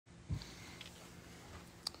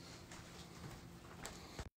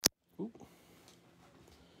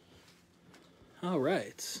All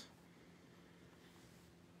right.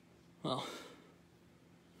 Well,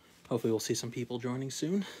 hopefully we'll see some people joining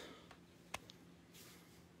soon.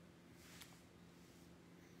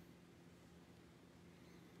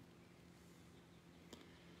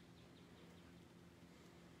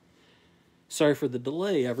 Sorry for the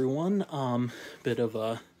delay, everyone. Bit of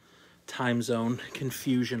a time zone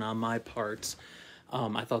confusion on my part.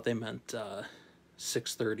 I thought they meant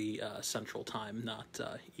 6:30 Central Time, not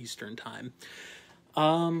Eastern Time.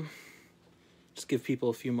 Just give people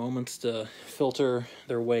a few moments to filter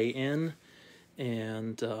their way in,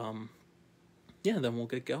 and yeah, then we'll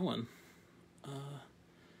get going.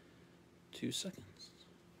 2 seconds.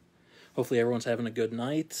 Hopefully everyone's having a good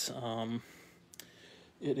night.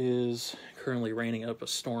 It is currently raining up a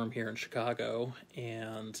storm here in Chicago,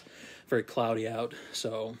 and very cloudy out,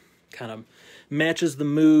 so kind of matches the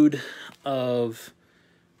mood of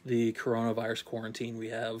the coronavirus quarantine we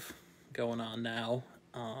have going on now.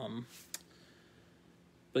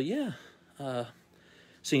 But yeah,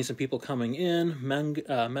 seeing some people coming in.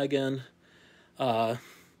 Megan,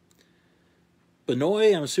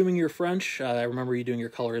 Benoit, I'm assuming you're French. I remember you doing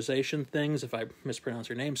your colorization things. If I mispronounce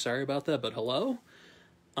your name, sorry about that, but hello.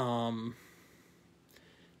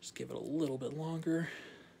 Just give it a little bit longer.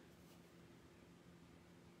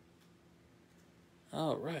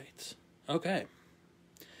 All right. Okay.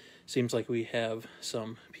 Seems like we have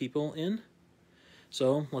some people in.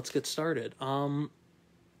 So let's get started. How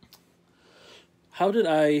did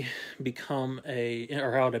I become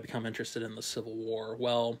interested in the Civil War?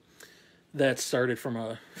 Well, that started from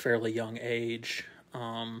a fairly young age.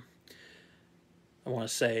 I want to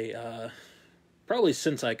say, probably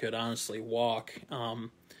since I could honestly walk.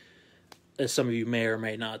 As some of you may or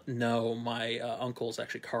may not know, my uncle is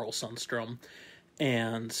actually Carl Sundstrom.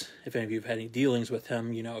 And if any of you have had any dealings with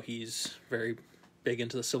him, you know he's very big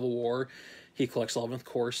into the Civil War. He collects 11th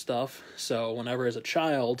Corps stuff. So whenever as a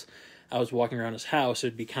child I was walking around his house,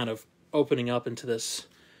 it'd be kind of opening up into this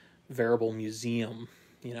veritable museum,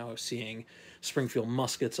 you know, seeing Springfield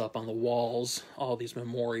muskets up on the walls, all these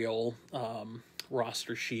memorial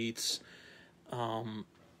roster sheets, World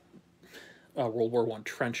War I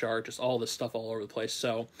trench art, just all this stuff all over the place.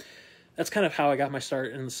 So that's kind of how I got my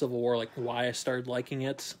start in the Civil War, like why I started liking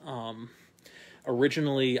it.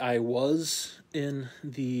 Originally, I was in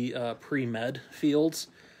the pre-med fields,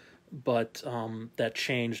 but that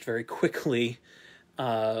changed very quickly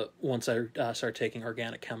once I started taking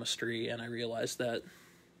organic chemistry, and I realized that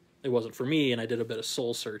it wasn't for me, and I did a bit of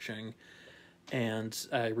soul searching, and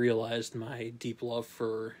I realized my deep love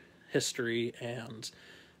for history and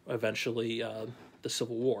eventually the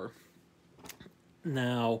Civil War.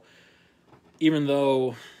 Now, even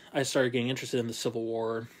though I started getting interested in the Civil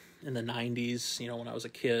War in the 90s, you know, when I was a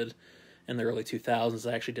kid, in the early 2000s,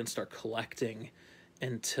 I actually didn't start collecting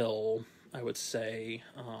until, I would say,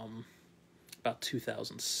 about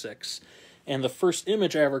 2006. And the first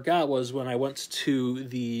image I ever got was when I went to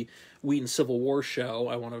the Wheaton Civil War show,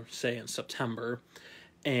 I want to say in September,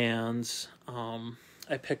 and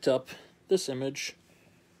I picked up this image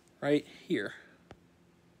right here.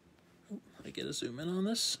 Let me get a zoom in on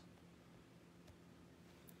this.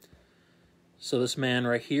 So this man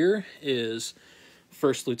right here is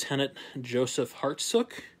First Lieutenant Joseph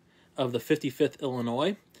Hartsook of the 55th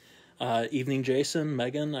Illinois. Evening, Jason,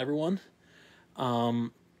 Megan, everyone.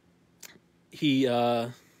 He,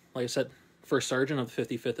 like I said, First Sergeant of the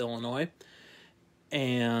 55th Illinois,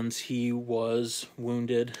 and he was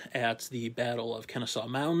wounded at the Battle of Kennesaw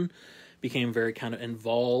Mountain, became very kind of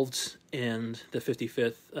involved in the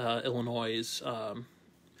 55th Illinois'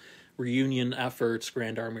 reunion efforts,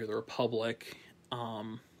 Grand Army of the Republic,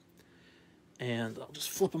 and I'll just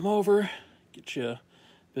flip him over, get you a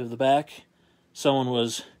bit of the back. Someone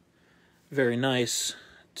was very nice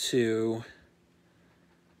to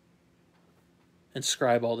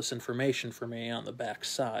inscribe all this information for me on the back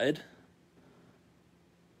side.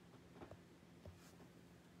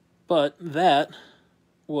 But that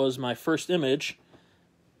was my first image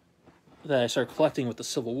that I started collecting with the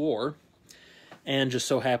Civil War, and just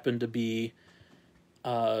so happened to be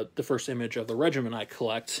the first image of the regiment I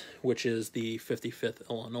collect, which is the 55th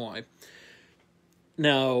Illinois.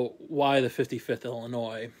 Now, why the 55th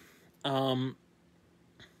Illinois? I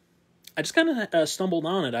just kind of stumbled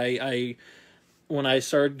on it. I when I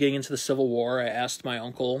started getting into the Civil War, I asked my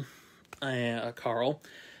uncle, Carl,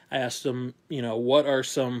 I asked him, you know, what are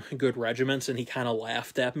some good regiments? And he kind of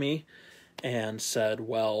laughed at me and said,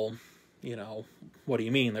 well, you know, what do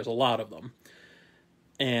you mean? There's a lot of them.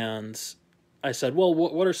 And I said, well,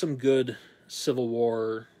 what are some good Civil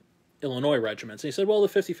War Illinois regiments? And he said, well, the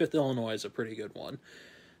 55th Illinois is a pretty good one.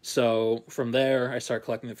 So from there, I started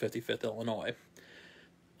collecting the 55th Illinois.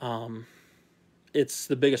 It's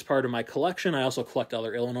the biggest part of my collection. I also collect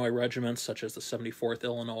other Illinois regiments, such as the 74th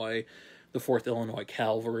Illinois, the 4th Illinois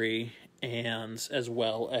Cavalry, and as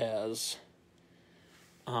well as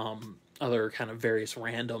other kind of various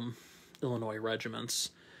random Illinois regiments.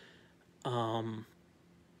 But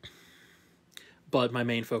my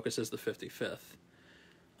main focus is the 55th.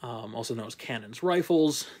 Also known as Cannons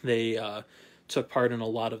Rifles. They took part in a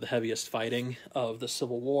lot of the heaviest fighting of the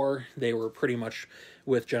Civil War. They were pretty much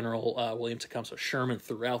with General William Tecumseh Sherman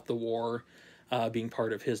throughout the war, being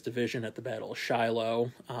part of his division at the Battle of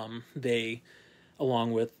Shiloh. They,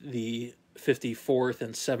 along with the 54th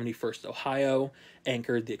and 71st Ohio,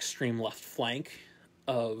 anchored the extreme left flank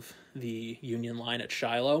of the Union line at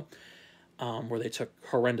Shiloh, where they took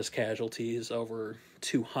horrendous casualties, over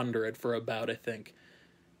 200 for about, I think,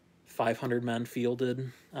 500 men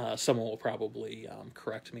fielded. Someone will probably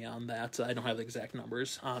correct me on that. I don't have the exact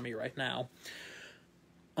numbers on me right now.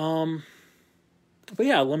 But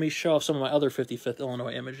yeah, let me show off some of my other 55th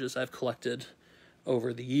Illinois images I've collected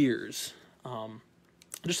over the years.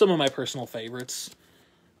 Just some of my personal favorites.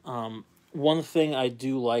 One thing I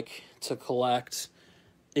do like to collect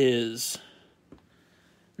is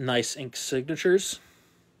nice ink signatures.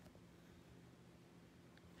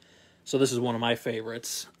 So this is one of my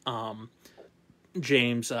favorites.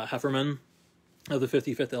 James Hefferman of the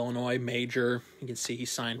 55th Illinois, Major. You can see he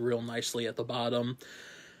signed real nicely at the bottom.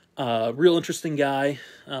 Real interesting guy.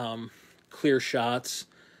 Clear shots.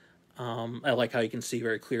 I like how you can see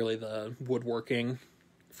very clearly the woodworking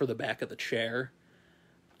for the back of the chair.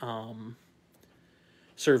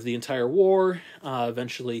 Served the entire war.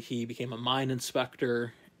 Eventually he became a mine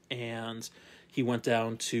inspector, and he went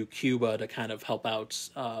down to Cuba to kind of help out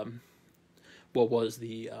what was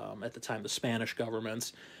the, at the time, the Spanish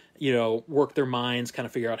government, work their mines, kind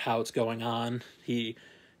of figure out how it's going on. He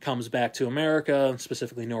comes back to America,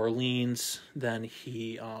 specifically New Orleans. Then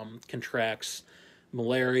he contracts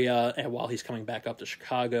malaria, and while he's coming back up to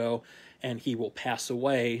Chicago, and he will pass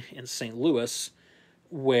away in St. Louis,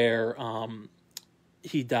 where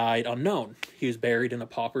he died unknown. He was buried in a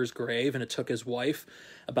pauper's grave, and it took his wife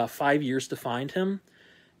about 5 years to find him.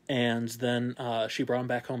 And then she brought him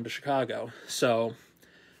back home to Chicago. So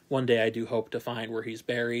one day I do hope to find where he's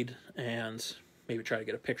buried and maybe try to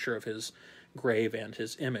get a picture of his grave and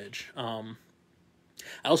his image. I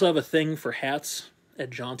also have a thing for hats at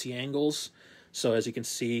jaunty angles. So as you can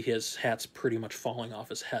see, his hat's pretty much falling off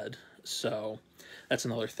his head. So that's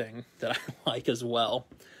another thing that I like as well.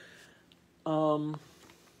 Some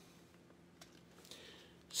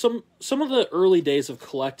of the early days of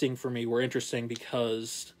collecting for me were interesting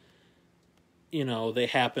because, they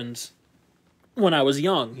happened when I was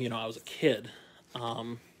young. I was a kid.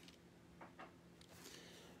 Hi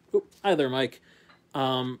there, Mike.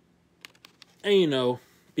 And,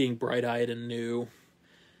 being bright-eyed and new,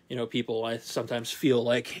 people, I sometimes feel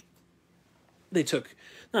like they took,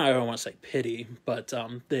 no, I don't want to say pity, but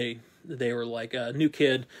they were like, a new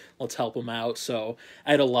kid, let's help them out. So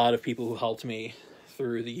I had a lot of people who helped me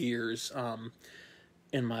through the years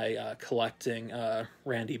in my collecting.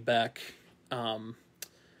 Randy Beck, who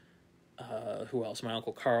else? My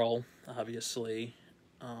Uncle Carl, obviously,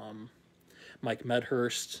 Mike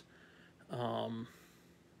Medhurst, let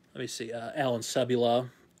me see, Alan Sebula,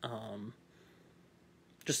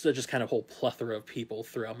 just kind of whole plethora of people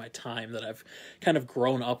throughout my time that I've kind of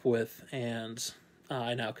grown up with, and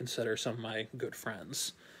I now consider some of my good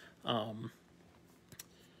friends.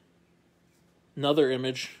 Another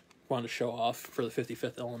image I wanted to show off for the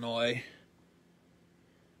 55th Illinois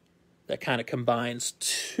that kind of combines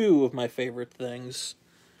two of my favorite things.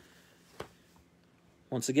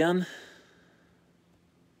 Once again,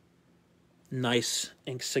 nice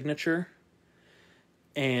ink signature,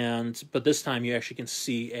 but this time you actually can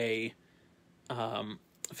see a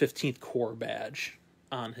 15th Corps badge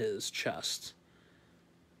on his chest.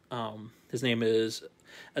 His name is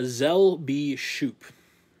Azel B. Shoup.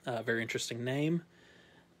 Very interesting name.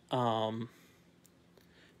 Not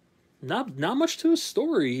much to his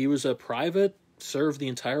story. He was a private, served the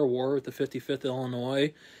entire war with the 55th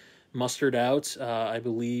Illinois, mustered out, I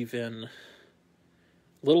believe, in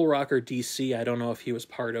Little Rock or D.C. I don't know if he was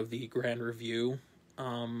part of the Grand Review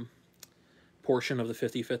portion of the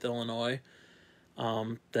 55th Illinois.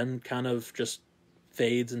 Then kind of just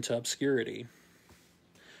fades into obscurity.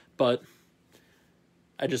 But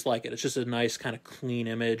I just like it. It's just a nice kind of clean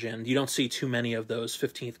image, and you don't see too many of those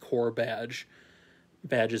 15th Corps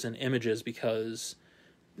badges and images because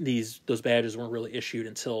those badges weren't really issued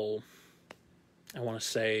until, I want to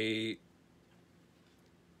say,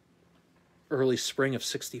 early spring of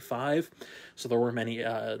 '65, so there were many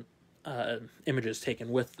images taken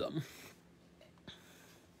with them.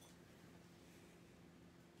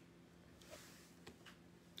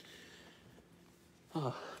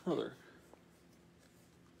 Another.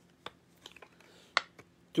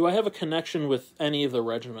 Do I have a connection with any of the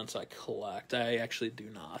regiments I collect? I actually do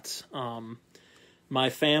not. My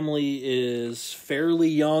family is fairly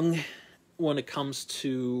young when it comes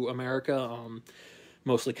to America,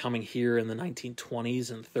 mostly coming here in the 1920s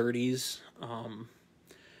and 30s.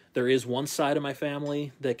 There is one side of my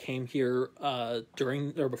family that came here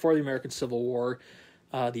during or before the American Civil War,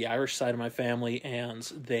 the Irish side of my family, and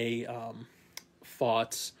they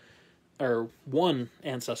fought, or one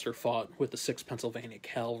ancestor fought with the 6th Pennsylvania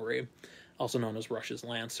Cavalry, also known as Rush's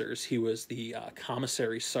Lancers. He was the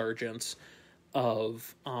commissary sergeant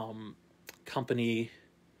of company,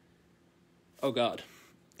 oh god,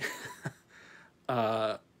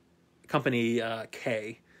 company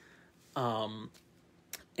K,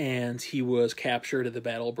 and he was captured at the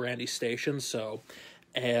Battle of Brandy Station. So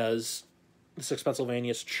as the 6th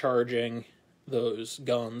Pennsylvania is charging those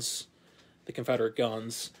guns, the Confederate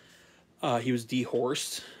guns, he was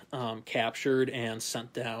dehorsed, captured, and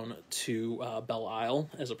sent down to Belle Isle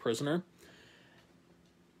as a prisoner.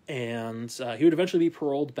 And he would eventually be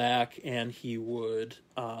paroled back, and he would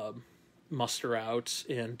muster out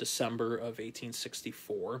in December of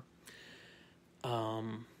 1864.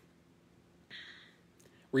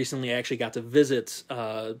 Recently, I actually got to visit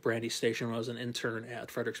Brandy Station when I was an intern at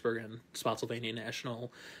Fredericksburg and Spotsylvania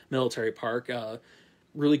National Military Park.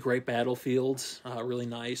 Really great battlefield, really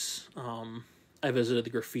nice. I visited the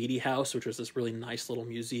Graffiti House, which was this really nice little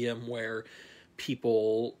museum where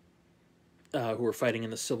people who were fighting in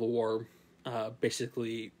the Civil War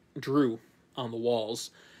basically drew on the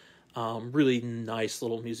walls. Really nice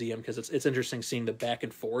little museum, because it's interesting seeing the back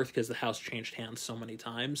and forth, because the house changed hands so many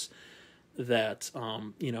times that,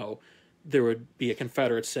 you know, there would be a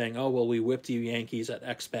Confederate saying, oh, well, we whipped you Yankees at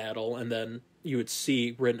X battle, and then you would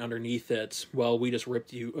see written underneath it, well, we just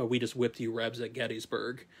whipped you Rebs at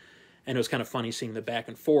Gettysburg. And it was kind of funny seeing the back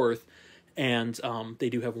and forth. And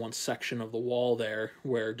they do have one section of the wall there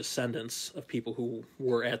where descendants of people who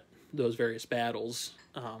were at those various battles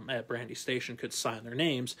at Brandy Station could sign their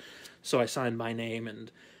names. So I signed my name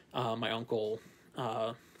and my uncle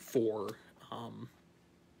for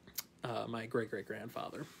my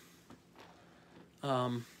great-great-grandfather.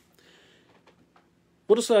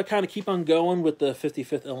 We'll just kind of keep on going with the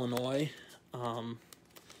 55th Illinois.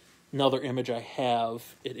 Another image I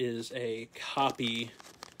have, it is a copy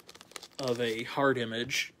of a hard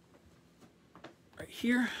image right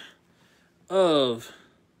here of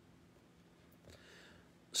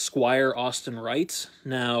Squire Austin Wright.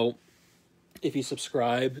 Now, if you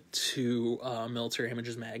subscribe to Military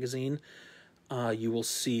Images magazine, you will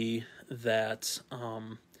see that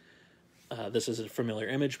this is a familiar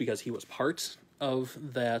image because he was part of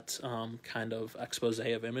that kind of expose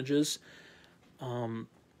of images.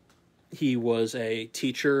 He was a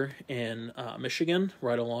teacher in Michigan,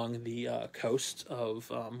 right along the coast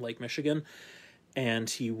of Lake Michigan, and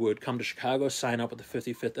he would come to Chicago, sign up with the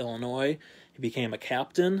 55th Illinois. He became a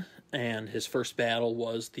captain, and his first battle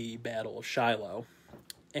was the Battle of Shiloh.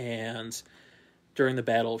 And during the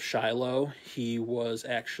Battle of Shiloh, he was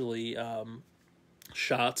actually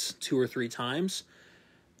shot 2 or 3 times,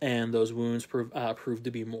 and those wounds proved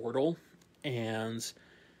to be mortal, and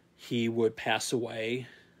he would pass away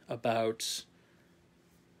about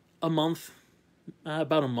a month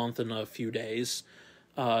and a few days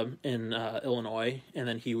in Illinois, and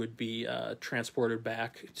then he would be transported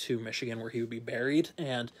back to Michigan, where he would be buried.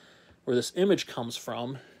 And where this image comes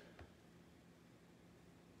from,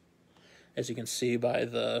 as you can see by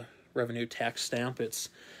the revenue tax stamp, it's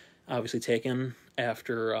obviously taken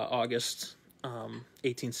after August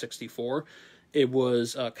 1864. It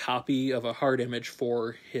was a copy of a hard image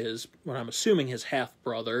for his, what I'm assuming his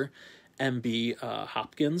half-brother, M.B.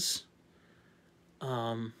 Hopkins.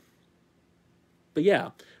 But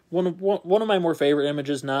yeah, one of my more favorite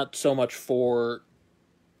images, not so much for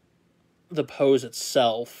the pose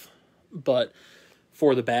itself, but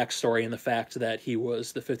for the backstory and the fact that he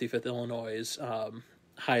was the 55th Illinois'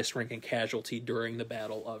 highest-ranking casualty during the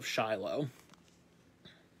Battle of Shiloh.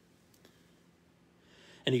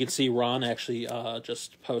 And you can see Ron actually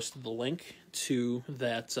just posted the link to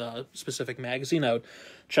that specific magazine. I would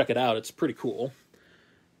check it out. It's pretty cool.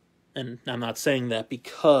 And I'm not saying that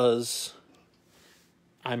because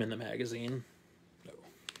I'm in the magazine. No.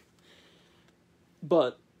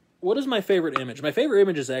 But what is my favorite image? My favorite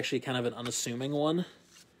image is actually kind of an unassuming one.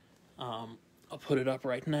 I'll put it up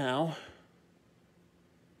right now.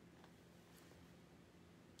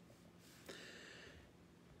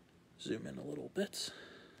 Zoom in a little bit.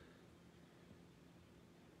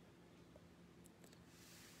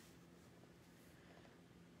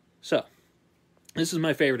 So, this is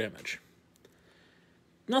my favorite image.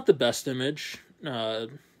 Not the best image.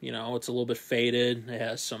 You know, it's a little bit faded. It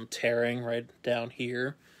has some tearing right down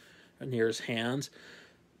here near his hands.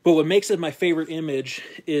 But what makes it my favorite image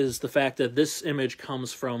is the fact that this image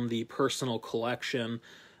comes from the personal collection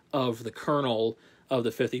of the colonel of the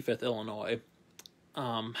 55th Illinois.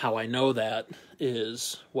 How I know that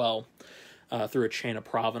is, well, through a chain of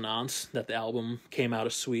provenance, that the album came out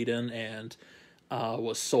of Sweden and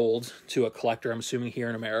was sold to a collector, I'm assuming here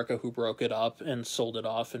in America, who broke it up and sold it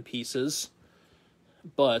off in pieces.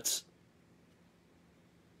 But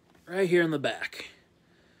right here in the back,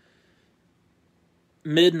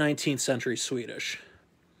 mid-19th century Swedish.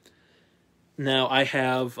 Now, I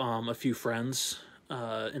have a few friends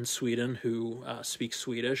in Sweden who speak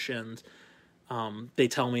Swedish, and they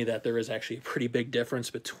tell me that there is actually a pretty big difference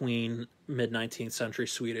between mid-19th century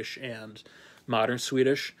Swedish and modern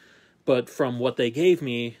Swedish. But from what they gave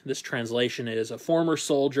me, this translation is: a former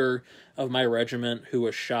soldier of my regiment who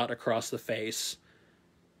was shot across the face.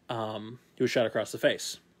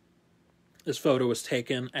 This photo was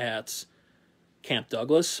taken at Camp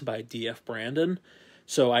Douglas by D.F. Brandon.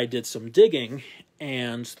 So I did some digging,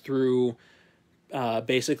 and through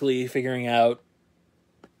basically figuring out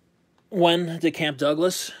when did Camp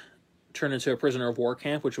Douglas turn into a prisoner of war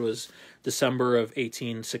camp, which was December of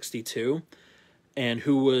 1862, and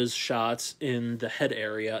who was shot in the head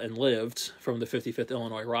area and lived from the 55th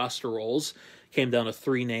Illinois roster rolls, came down to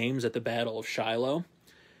 3 names at the Battle of Shiloh.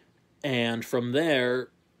 And from there,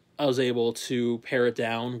 I was able to pare it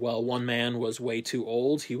down. Well, one man was way too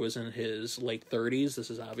old. He was in his late 30s. This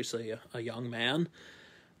is obviously a young man.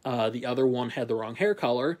 The other one had the wrong hair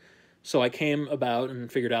color. So I came about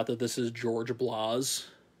and figured out that this is George Blas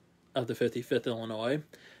of the 55th Illinois.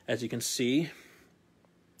 As you can see,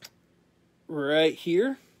 right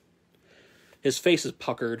here, his face is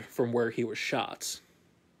puckered from where he was shot.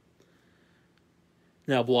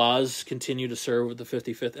 Now, Blas continued to serve with the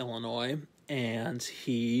 55th Illinois, and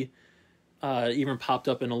he even popped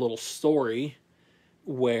up in a little story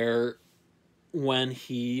where when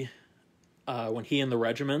he and the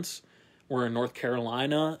regiments were in North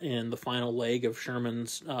Carolina in the final leg of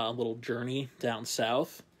Sherman's little journey down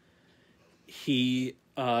south, he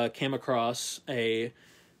came across a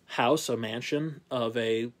house, a mansion of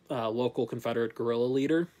a local Confederate guerrilla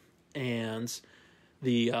leader, and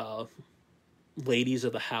the ladies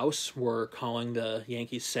of the house were calling the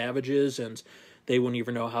Yankees savages, and they wouldn't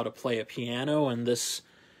even know how to play a piano. And this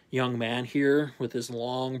young man here, with his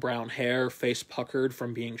long brown hair, face puckered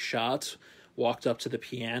from being shot, walked up to the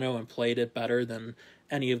piano and played it better than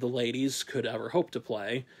any of the ladies could ever hope to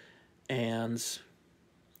play. And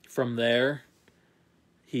from there,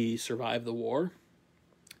 he survived the war,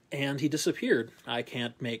 and he disappeared. I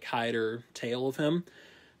can't make hide or tail of him,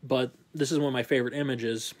 but this is one of my favorite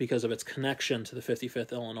images because of its connection to the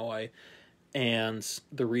 55th Illinois and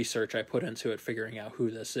the research I put into it, figuring out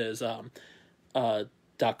who this is.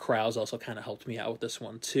 Doc Krause also kind of helped me out with this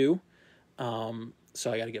one too.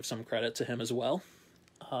 So I got to give some credit to him as well.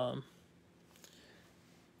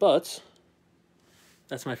 But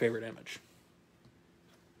that's my favorite image.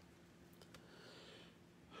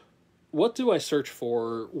 What do I search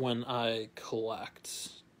for when I collect?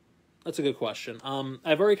 That's a good question.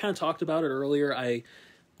 I've already kind of talked about it earlier. I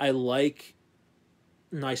like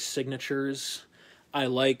nice signatures. I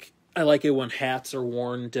like it when hats are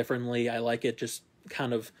worn differently. I like it just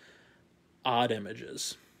kind of odd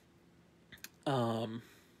images. I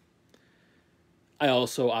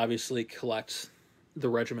also obviously collect the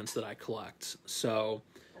regiments that I collect. So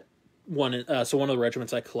one of the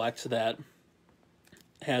regiments I collect that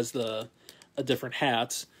has a different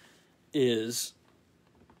hat is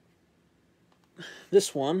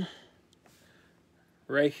this one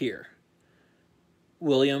right here.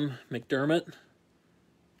 William McDermott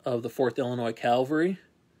of the 4th Illinois Cavalry.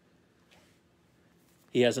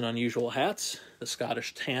 He has an unusual hat, the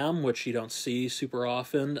Scottish tam, which you don't see super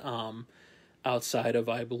often, outside of,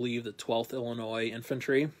 I believe, the 12th Illinois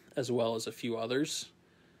Infantry, as well as a few others.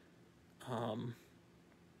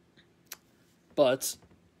 But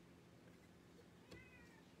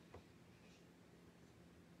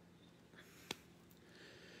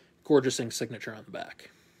gorgeous ink signature on the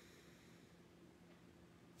back.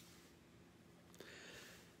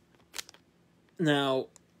 Now,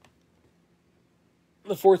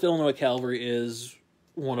 the 4th Illinois Cavalry is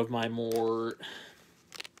one of my more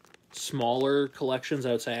smaller collections.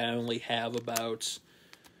 I would say I only have about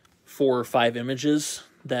 4 or 5 images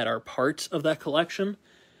that are part of that collection.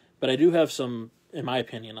 But I do have some, in my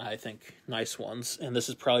opinion, I think, nice ones. And this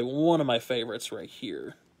is probably one of my favorites right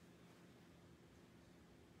here.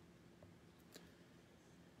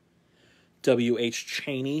 W.H.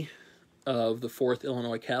 Cheney of the 4th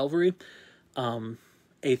Illinois Cavalry.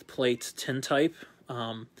 8th plate tintype.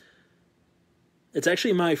 It's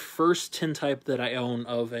actually my first tintype that I own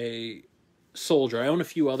of a soldier. I own a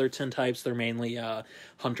few other tintypes. They're mainly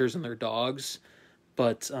hunters and their dogs.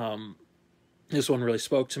 But this one really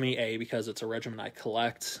spoke to me, A, because it's a regiment I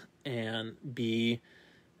collect, and B,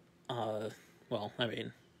 well, I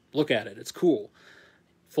mean, look at it. It's cool.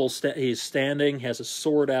 He's standing, he has a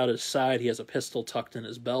sword out his side, he has a pistol tucked in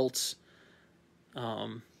his belt.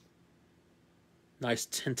 Nice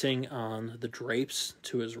tinting on the drapes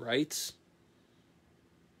to his right.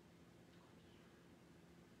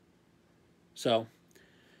 So,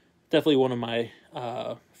 definitely one of my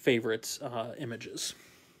favorite images.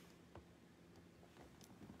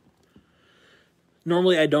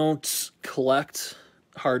 Normally I don't collect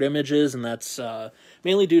hard images, and that's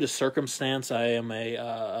mainly due to circumstance. I am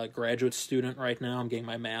a graduate student right now. I'm getting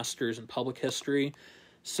my master's in public history,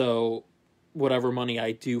 so whatever money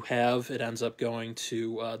I do have, it ends up going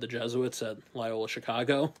to the Jesuits at Loyola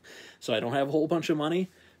Chicago, so I don't have a whole bunch of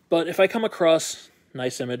money. But if I come across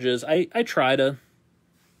nice images, I try to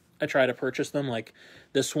purchase them. Like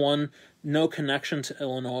this one, no connection to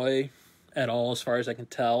Illinois at all as far as I can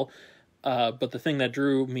tell. But the thing that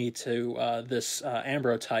drew me to this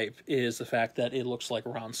ambrotype is the fact that it looks like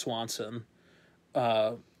Ron Swanson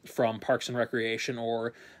from Parks and Recreation,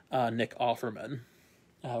 or Nick Offerman,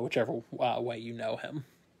 whichever way you know him.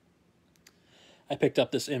 I picked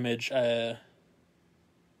up this image, a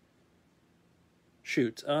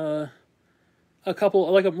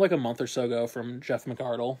couple, like a month or so ago, from Jeff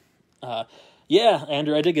McArdle. Yeah,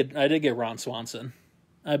 Andrew, I did get Ron Swanson.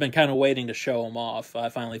 I've been kind of waiting to show him off. I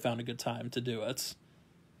finally found a good time to do it.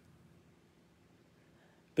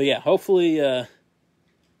 But yeah, hopefully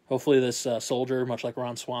this soldier, much like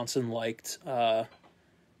Ron Swanson, liked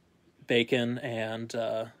bacon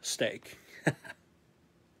and steak.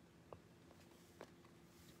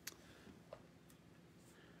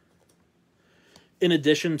 In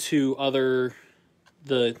addition to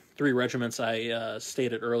the 3 regiments I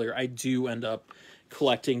stated earlier, I do end up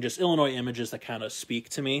collecting just Illinois images that kind of speak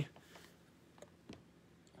to me.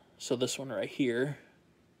 So this one right here.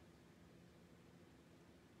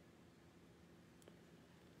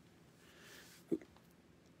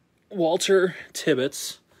 Walter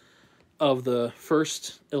Tibbets of the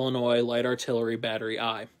 1st Illinois Light Artillery Battery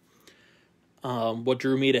I. What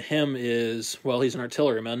drew me to him is, well, he's an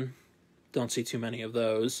artilleryman. Don't see too many of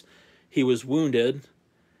those. He was wounded,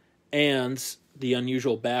 and the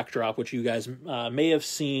unusual backdrop, which you guys may have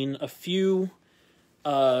seen a few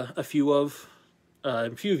of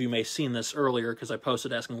you may have seen this earlier, because I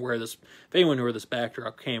posted asking if anyone knew where this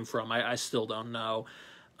backdrop came from. I still don't know.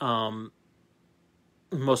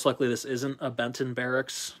 Most likely this isn't a Benton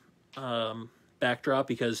Barracks backdrop,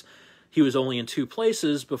 because he was only in 2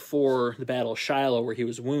 places before the Battle of Shiloh, where he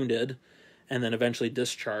was wounded and then eventually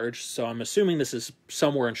discharged. So I'm assuming this is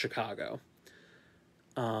somewhere in Chicago.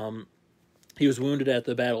 He was wounded at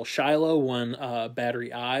the Battle of Shiloh when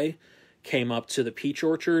Battery I came up to the Peach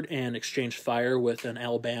Orchard and exchanged fire with an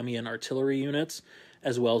Alabamian artillery unit,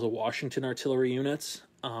 as well as a Washington artillery unit,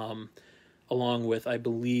 along with, I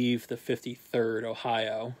believe, the 53rd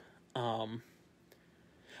Ohio.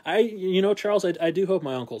 Charles, I do hope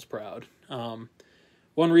my uncle's proud. Another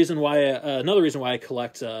reason why I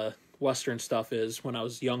collect Western stuff is, when I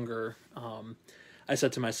was younger, I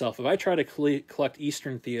said to myself, if I try to collect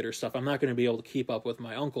Eastern theater stuff, I'm not going to be able to keep up with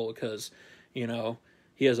my uncle, because, he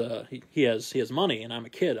has money, and I'm a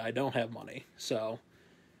kid. I don't have money. So,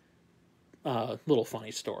 little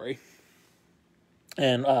funny story.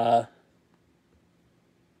 And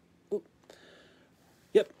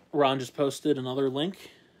yep, Ron just posted another link.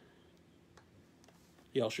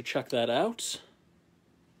 Y'all should check that out.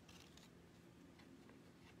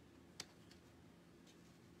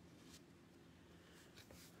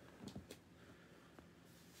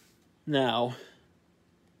 Now,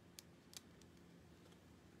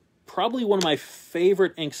 probably one of my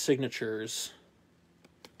favorite ink signatures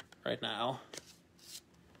right now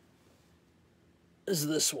is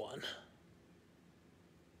this one.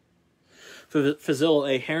 Fazil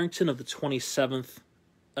A. Harrington of the 27th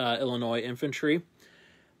Illinois Infantry.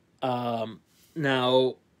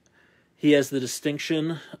 Now, he has the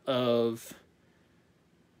distinction of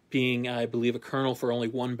being, I believe, a colonel for only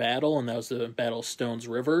one battle, and that was the Battle of Stones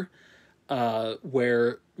River,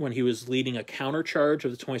 where, when he was leading a countercharge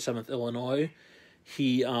of the 27th Illinois,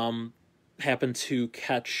 he happened to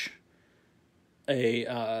catch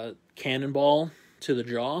a cannonball to the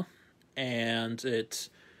jaw, and it,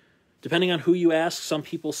 depending on who you ask, some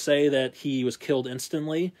people say that he was killed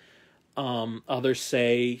instantly. Others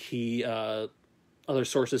say other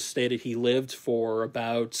sources stated he lived for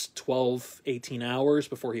about 12, 18 hours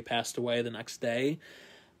before he passed away the next day.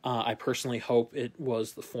 I personally hope it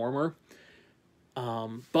was the former.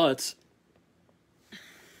 But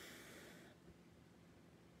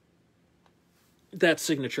that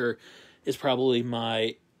signature is probably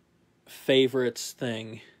my favorite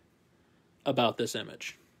thing about this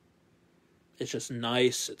image. It's just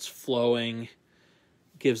nice, it's flowing,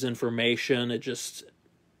 gives information, it just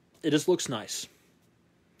looks nice.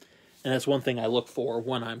 And that's one thing I look for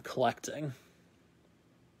when I'm collecting.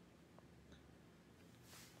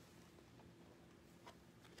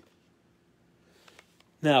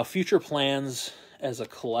 Now, future plans as a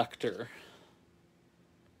collector.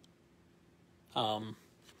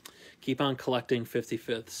 Keep on collecting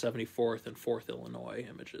 55th, 74th, and 4th Illinois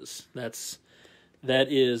images.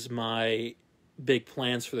 That is my big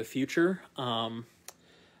plans for the future. I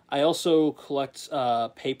also collect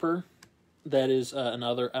paper. That is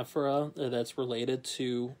another ephora that's related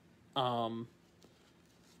to the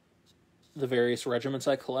various regiments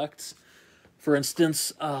I collect. For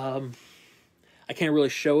instance, I can't really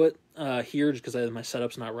show it here just because my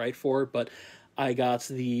setup's not right for it, but I got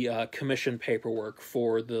the commission paperwork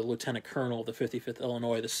for the Lieutenant Colonel of the 55th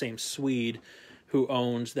Illinois, the same Swede who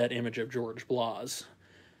owns that image of George Blas.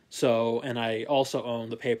 So, and I also own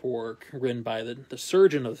the paperwork written by the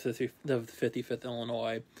surgeon of the 55th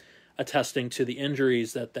Illinois, attesting to the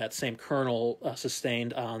injuries that same colonel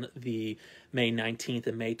sustained on the May 19th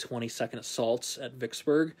and May 22nd assaults at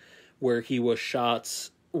Vicksburg, where he was shot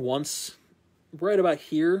once right about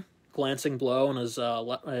here, glancing blow in his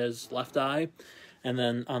left eye, and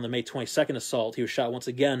then on the May 22nd assault, he was shot once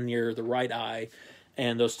again near the right eye,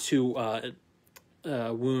 and those two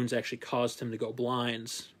wounds actually caused him to go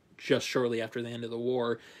blind just shortly after the end of the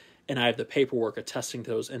war. And I have the paperwork attesting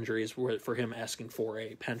to those injuries for him asking for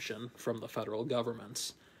a pension from the federal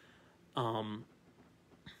government.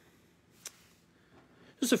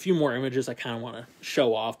 Just a few more images I kind of want to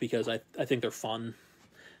show off because I think they're fun.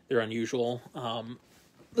 They're unusual.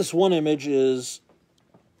 This one image is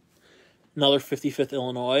another 55th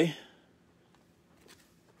Illinois.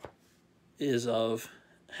 Is of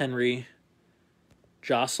Henry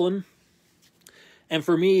Jocelyn. And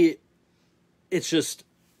for me, it's just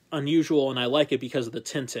unusual, and I like it because of the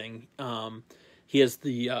tinting. He has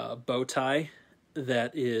the bow tie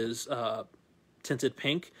that is tinted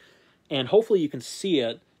pink, and hopefully you can see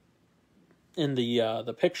it in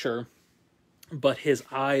the picture, but his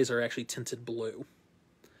eyes are actually tinted blue.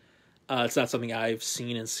 It's not something I've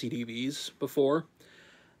seen in CDVs before.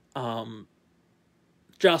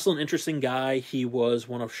 Jocelyn, interesting guy. He was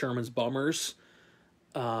one of Sherman's bummers.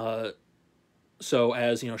 So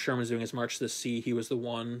as, Sherman's doing his March to the Sea, he was the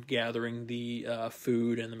one gathering the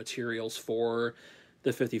food and the materials for the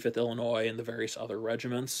 55th Illinois and the various other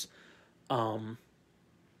regiments. One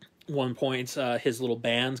point, his little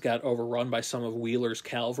band got overrun by some of Wheeler's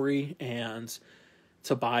cavalry, and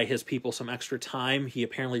to buy his people some extra time, he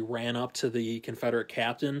apparently ran up to the Confederate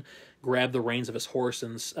captain, grabbed the reins of his horse,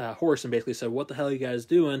 and basically said, "What the hell are you guys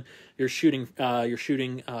doing? You're shooting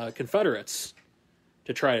Confederates,"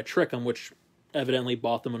 to try to trick them, which evidently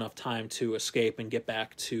bought them enough time to escape and get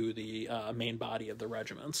back to the main body of the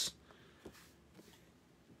regiments.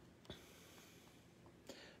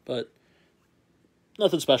 But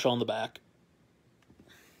nothing special on the back.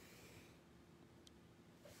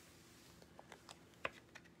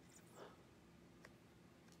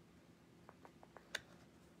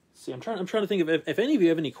 See, I'm trying to think of if any of you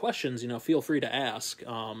have any questions, feel free to ask.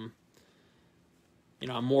 I'm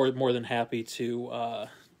more than happy to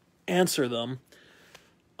answer them.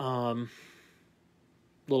 Little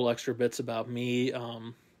extra bits about me.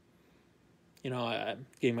 I'm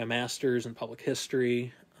getting my master's in public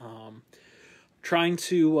history. Trying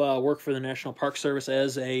to work for the National Park Service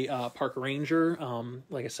as a park ranger.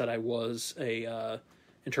 Like I said, I was a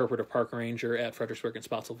interpretive park ranger at Fredericksburg and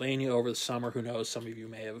Spotsylvania over the summer. Who knows, some of you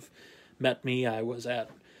may have met me. I was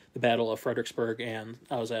at the Battle of Fredericksburg, and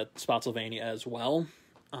I was at Spotsylvania as well.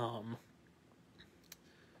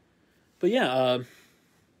 But yeah, I've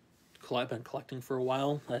been collecting for a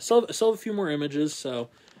while. I still have a few more images,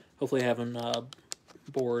 so hopefully I haven't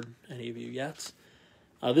bored any of you yet.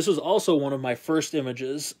 This was also one of my first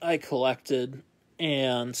images I collected,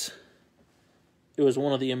 and it was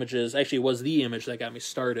one of the images, actually it was the image that got me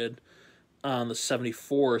started on the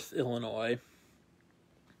 74th Illinois.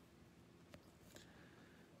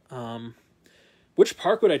 Which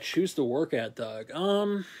park would I choose to work at, Doug?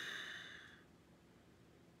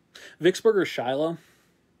 Vicksburg or Shiloh?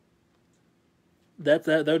 That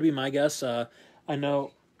would be my guess. I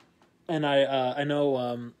know, and I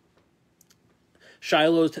know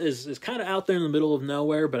Shiloh is kind of out there in the middle of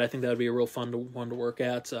nowhere, but I think that would be a real fun one to work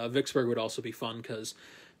at. Vicksburg would also be fun because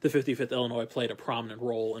the 55th Illinois played a prominent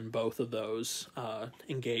role in both of those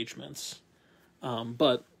engagements.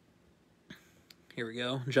 But here we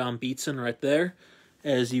go, John Beatson right there.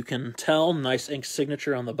 As you can tell, nice ink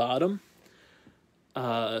signature on the bottom.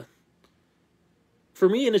 For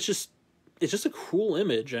me, and it's just a cool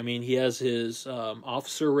image. I mean, he has his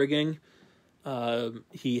officer rigging.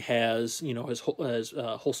 He has, his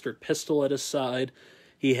holstered pistol at his side.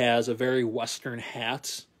 He has a very Western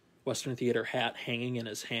theater hat hanging in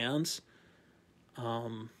his hands.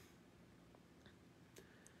 Yeah,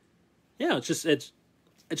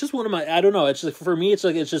 it's just one of my, I don't know, it's like, for me, it's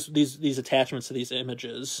just these attachments to these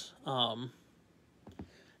images.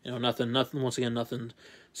 Nothing, once again, nothing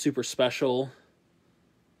super special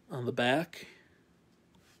on the back.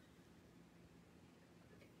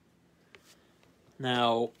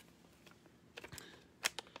 Now,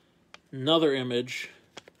 another image,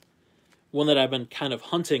 one that I've been kind of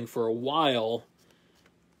hunting for a while,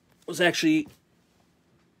 was actually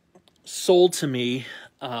sold to me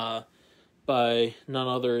by none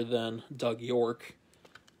other than Doug York.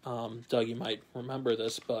 Doug, you might remember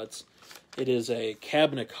this, but it is a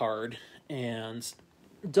cabinet card, and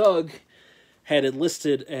Doug had it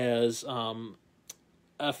listed as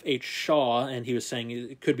F.H. Shaw, and he was saying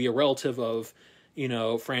it could be a relative of,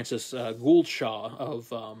 Francis Gould Shaw of,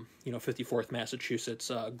 54th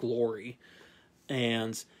Massachusetts Glory.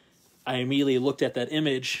 And I immediately looked at that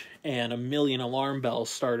image, and a million alarm bells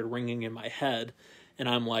started ringing in my head, and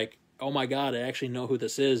I'm like, oh my God, I actually know who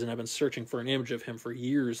this is, and I've been searching for an image of him for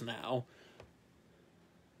years now.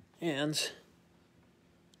 And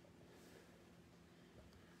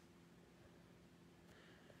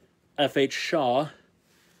F.H. Shaw,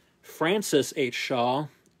 Francis H. Shaw,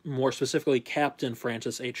 more specifically Captain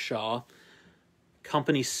Francis H. Shaw,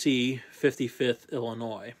 Company C, 55th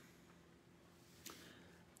Illinois.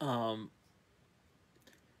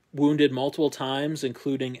 Wounded multiple times,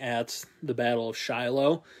 including at the Battle of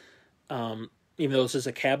Shiloh. Even though this is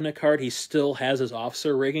a cabinet card, he still has his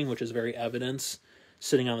officer rigging, which is very evident.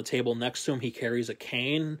 Sitting on the table next to him, he carries a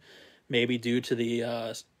cane, maybe due to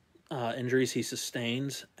the injuries he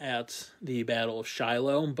sustained at the Battle of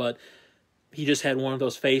Shiloh, but he just had one of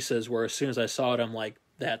those faces where as soon as I saw it, I'm like,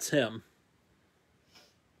 that's him.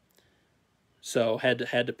 So had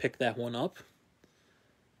to pick that one up.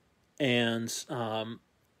 And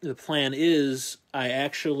the plan is I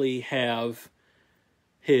actually have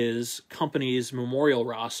his company's memorial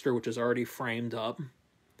roster, which is already framed up,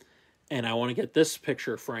 and I want to get this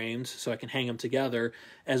picture framed so I can hang them together,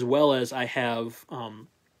 as well as I have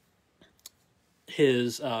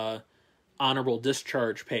his honorable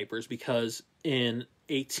discharge papers, because in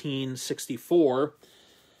 1864,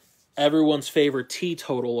 everyone's favorite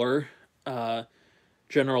teetotaler,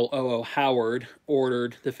 General O.O. Howard,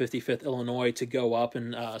 ordered the 55th Illinois to go up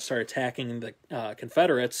and start attacking the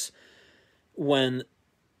Confederates when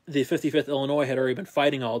the 55th Illinois had already been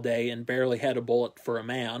fighting all day and barely had a bullet for a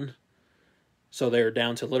man. So they were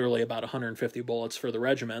down to literally about 150 bullets for the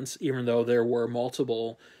regiments, even though there were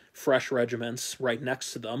multiple fresh regiments right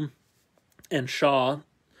next to them. And Shaw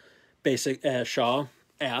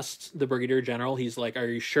asked the Brigadier General, he's like, are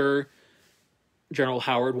you sure General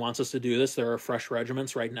Howard wants us to do this? There are fresh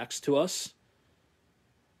regiments right next to us.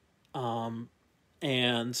 And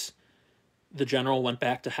the general went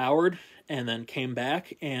back to Howard and then came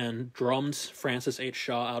back and drummed Francis H.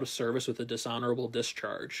 Shaw out of service with a dishonorable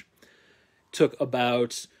discharge. Took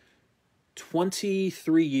about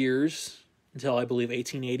 23 years until I believe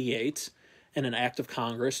 1888 and an act of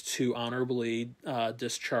Congress to honorably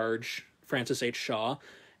discharge Francis H. Shaw.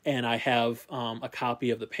 And I have a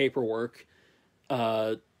copy of the paperwork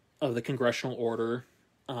of the congressional order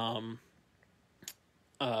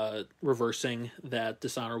reversing that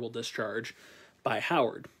dishonorable discharge by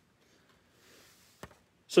Howard.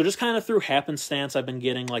 So just kind of through happenstance, I've been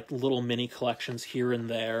getting like little mini collections here and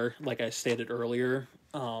there, like I stated earlier.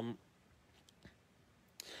 I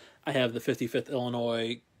have the 55th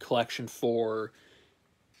Illinois collection for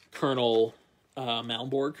Colonel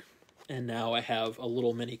Malmborg, and now I have a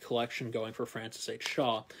little mini collection going for Francis H.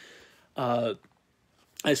 Shaw. I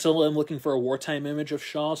still am looking for a wartime image of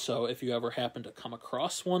Shaw, so if you ever happen to come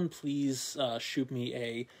across one, please shoot me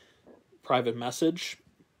a private message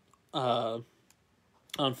on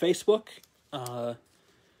Facebook.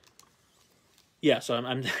 yeah, so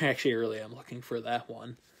I'm actually really am looking for that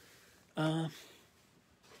one. Trying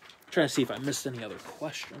to see if I missed any other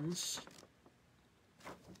questions.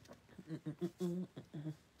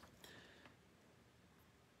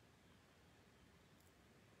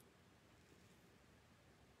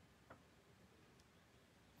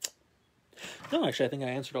 No, actually, I think I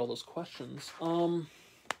answered all those questions.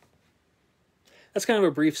 That's kind of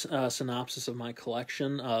a brief synopsis of my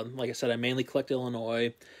collection. Like I said, I mainly collect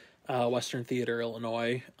Illinois, Western Theater,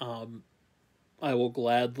 Illinois. I will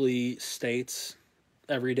gladly state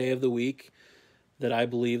every day of the week that I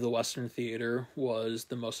believe the Western Theater was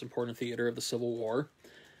the most important theater of the Civil War.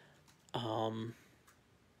 I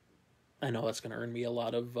know that's going to earn me a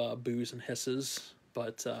lot of boos and hisses,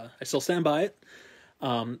 but I still stand by it.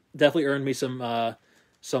 Definitely earned me some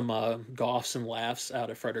goughs and laughs out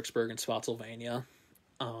of Fredericksburg and Spotsylvania.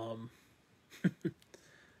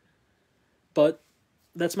 But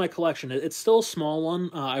that's my collection. It's still a small one.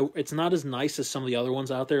 It's not as nice as some of the other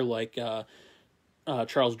ones out there, like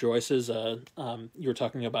Charles Joyce's. You were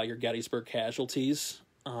talking about your Gettysburg casualties.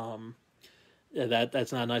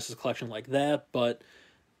 That's not a nice as a collection like that, but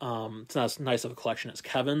it's not as nice of a collection as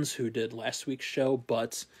Kevin's, who did last week's show,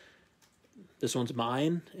 but this one's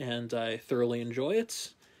mine, and I thoroughly enjoy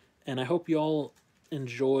it, and I hope you all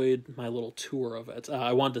enjoyed my little tour of it.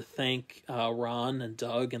 I wanted to thank Ron and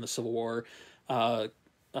Doug and the Civil War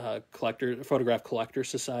Photograph Collector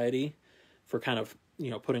Society for kind of,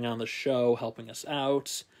 putting on the show, helping us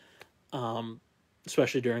out,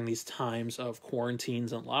 especially during these times of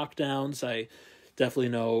quarantines and lockdowns. I definitely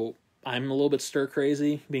know I'm a little bit stir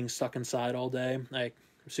crazy, being stuck inside all day. I'm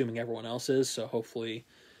assuming everyone else is, so hopefully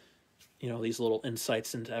these little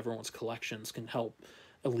insights into everyone's collections can help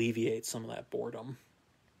alleviate some of that boredom.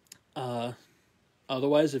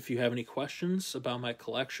 Otherwise, if you have any questions about my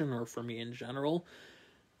collection or for me in general,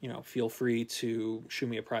 feel free to shoot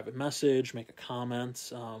me a private message, make a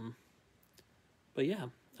comment. But yeah,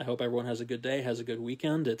 I hope everyone has a good day, has a good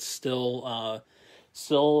weekend. It's still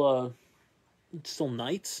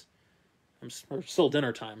night. Or still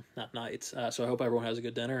dinner time, not night. So I hope everyone has a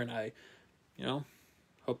good dinner, and I,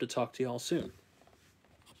 hope to talk to you all soon.